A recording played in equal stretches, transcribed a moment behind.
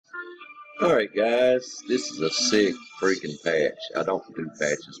Alright guys, this is a sick freaking patch. I don't do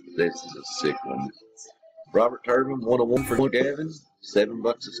patches, but this is a sick one. Robert Turbin, 101 for Gavins,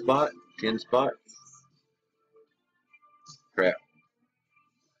 $7 a spot, 10 spots. Crap.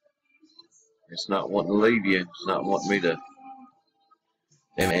 It's not wanting to leave you. It's not wanting me to,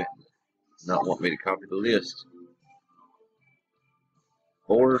 damn it, not wanting me to copy the list.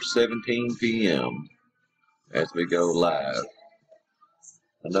 4:17 p.m. as we go live.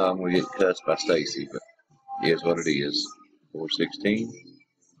 I know I'm going to get cussed by Stacy, but it is what it is. 4:16.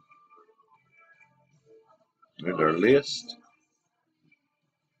 There's our list.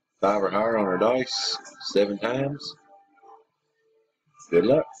 5 or higher on our dice, 7 times. Good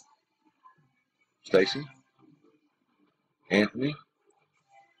luck. Stacy. Anthony.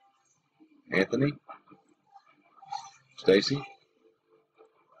 Anthony. Stacy.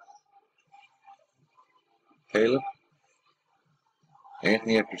 Caleb.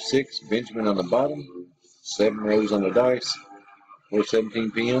 Anthony after 6. Benjamin on the bottom. 7 rows on the dice.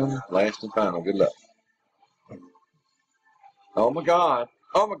 4:17 p.m. Last and final. Good luck. Oh my God.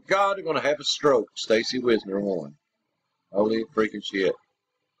 Oh my God, they're going to have a stroke. Stacy Wisner won. Holy freaking shit.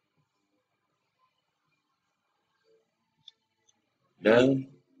 Done.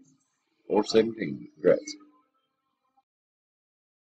 4:17. Congrats.